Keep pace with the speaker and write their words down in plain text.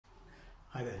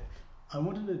Hi there. I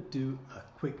wanted to do a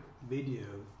quick video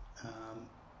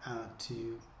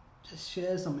to just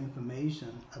share some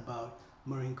information about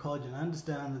marine collagen. I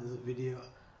understand that there's a video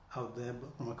out there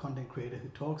from a content creator who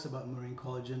talks about marine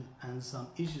collagen and some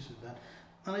issues with that.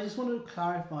 And I just wanted to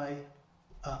clarify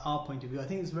our point of view. I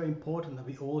think it's very important that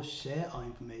we all share our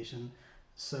information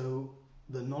so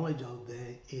the knowledge out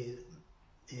there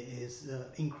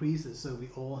increases, so we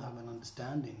all have an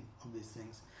understanding of these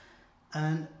things.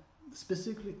 And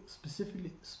specifically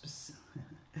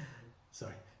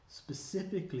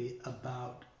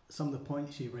about some of the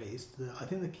points she raised, I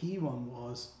think the key one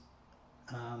was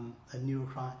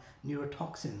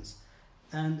neurotoxins.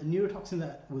 And the neurotoxin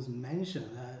that was mentioned,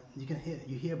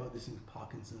 you hear about this in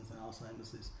Parkinson's and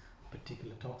Alzheimer's, this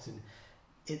particular toxin.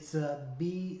 It's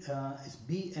it's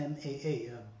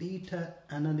BMAA, beta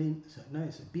aniline. No,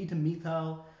 it's a beta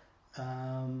methyl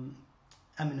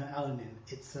aminoalanine.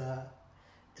 It's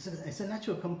a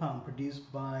natural compound produced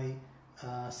by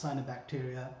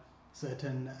cyanobacteria,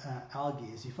 certain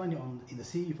algae. You find it in the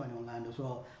sea. You find it on land as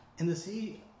well. In the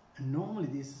sea, normally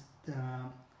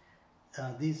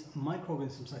these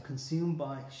microorganisms are consumed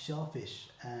by shellfish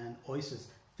and oysters,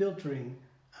 filtering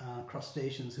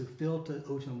crustaceans who filter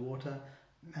ocean water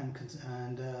and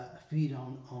feed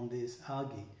on these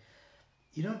algae.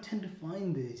 You don't tend to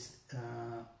find this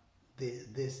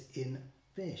in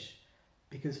fish,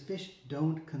 because fish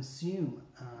don't consume,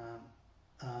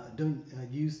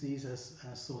 use these as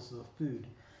sources of food.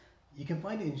 You can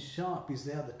find it in shark because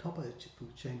they are the top of the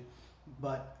food chain,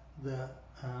 but the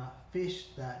fish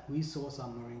that we source our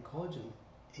marine collagen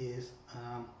is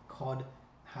cod,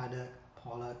 haddock,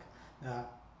 pollock.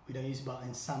 We don't use it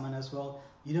in salmon as well.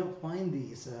 You don't find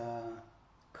these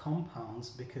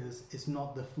compounds because it's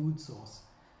not the food source.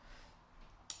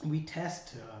 We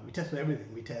test for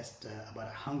everything. We test about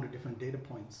 100 different data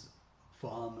points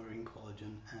for our marine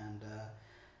collagen, and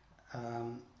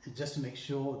just to make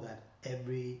sure that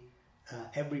every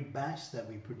batch that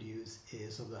we produce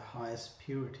is of the highest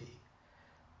purity.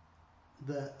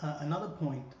 Another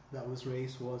point that was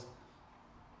raised was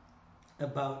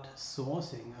about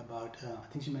sourcing. About I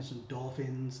think she mentioned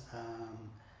dolphins,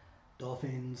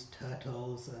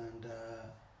 turtles, and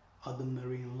other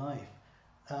marine life.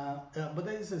 But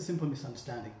that is a simple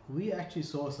misunderstanding. We actually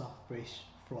source our fish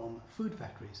from food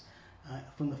factories,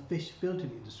 from the fish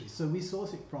filtering industry. So we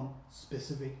source it from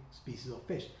specific species of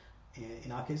fish.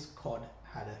 In our case, cod,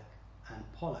 haddock, and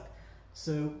pollock.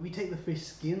 So we take the fish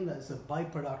skin, that's a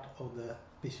byproduct of the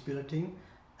fish filleting,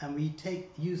 and we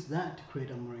use that to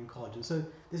create a marine collagen. So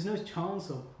there's no chance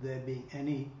of there being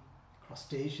any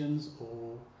crustaceans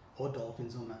or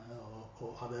dolphins or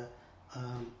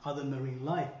other marine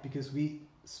life, because we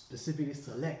specifically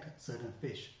select certain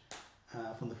fish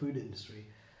from the food industry.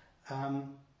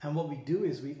 And what we do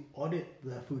is we audit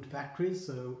the food factories,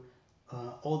 so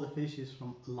all the fish is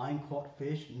from line-caught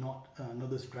fish, not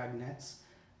those drag nets.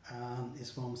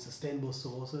 It's from sustainable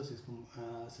sources, it's from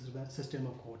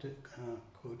sustainable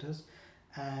quotas,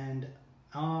 and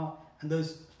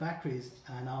those factories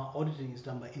and our auditing is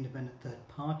done by independent third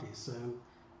parties. So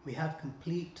we have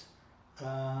complete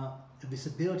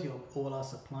visibility of all our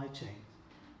supply chain.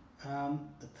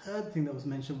 The third thing that was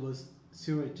mentioned was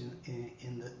sewage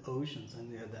in the oceans,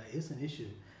 and that is an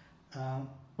issue.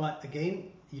 But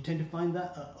again, you tend to find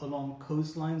that along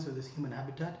coastlines where there's human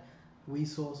habitat. We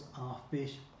source our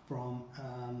fish from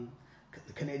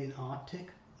the Canadian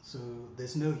Arctic, so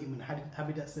there's no human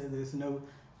habitats there. There's no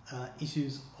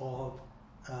issues of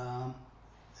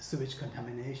sewage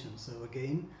contamination. So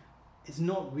again, it's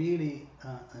not really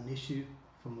an issue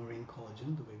for marine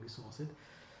collagen, the way we source it.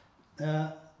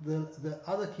 The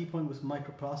other key point was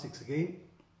microplastics. Again,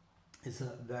 it's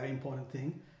a very important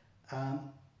thing.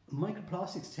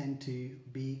 Microplastics tend to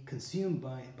be consumed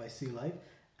by sea life,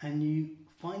 and you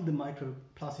find the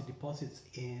microplastic deposits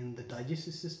in the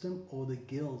digestive system or the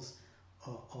gills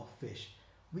of fish.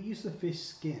 We use the fish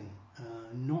skin,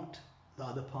 not the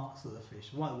other parts of the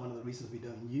fish. One of the reasons we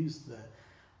don't use the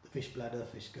fish bladder,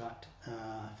 fish gut,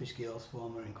 fish gills for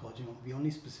marine collagen. We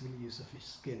only specifically use the fish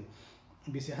skin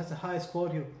because it has the highest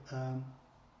quality of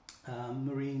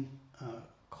marine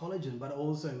collagen, but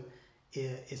also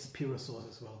it's a pure source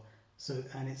as well. So,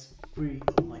 and it's free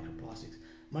of microplastics.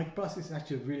 Microplastics is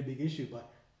actually a really big issue,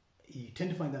 but you tend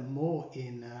to find them more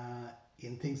in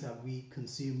things that we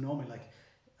consume normally, like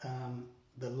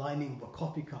the lining of a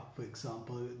coffee cup, for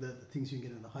example. The things you can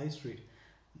get in the high street,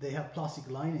 they have plastic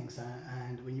linings,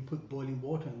 and when you put boiling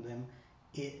water in them,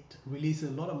 it releases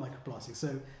a lot of microplastics.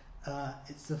 So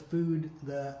it's the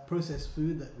processed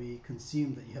food that we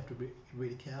consume that you have to be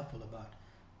really careful about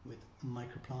with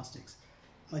microplastics.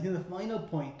 I think the final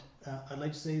point I'd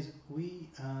like to say is we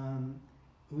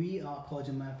are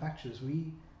collagen manufacturers.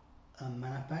 We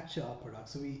manufacture our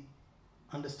products, so we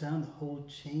understand the whole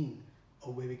chain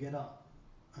of where we get our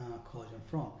collagen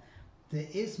from. There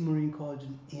is marine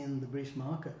collagen in the British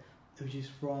market, which is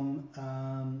from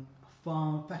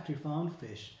factory farmed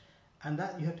fish, and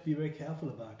that you have to be very careful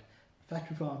about.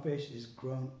 Factory farmed fish is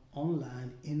grown on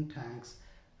land in tanks.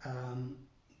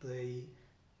 There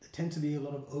tends to be a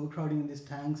lot of overcrowding in these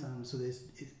tanks, and so it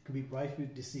could be rife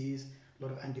with disease. A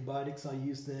lot of antibiotics are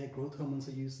used there, growth hormones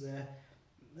are used there.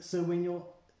 So when you're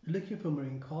looking for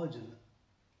marine collagen,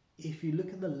 if you look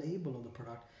at the label of the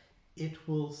product, it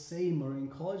will say marine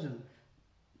collagen,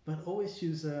 but always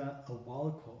choose a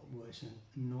wild caught version,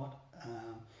 not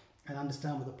and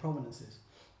understand what the provenance is.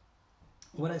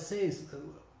 What I say is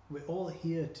we're all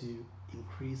here to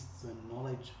increase the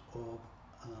knowledge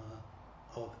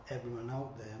of everyone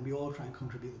out there, and we all try and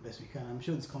contribute the best we can. I'm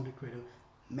sure this content creator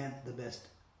meant the best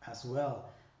as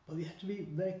well, but we have to be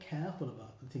very careful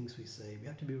about the things we say. We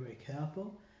have to be very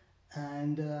careful,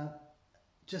 and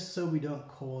just so we don't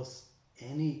cause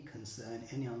any concern,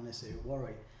 any unnecessary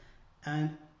worry.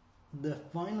 And the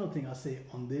final thing I'll say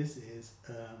on this is,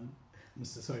 I'm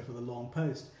so sorry for the long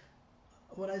post.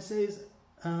 What I say is,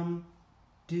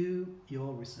 do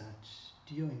your research,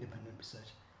 do your independent research.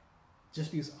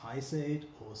 Just because I say it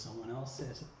or someone else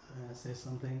says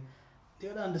something, you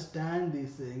got to understand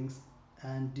these things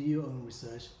and do your own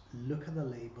research. Look at the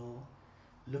label,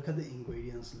 look at the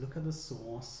ingredients, look at the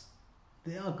source.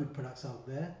 There are good products out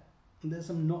there, and there's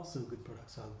some not so good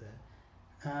products out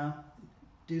there.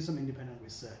 Do some independent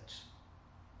research.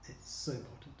 It's so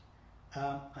important.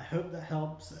 I hope that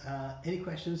helps. Any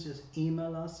questions, just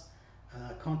email us,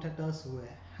 contact us. We're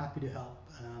happy to help.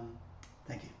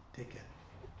 Thank you. Take care.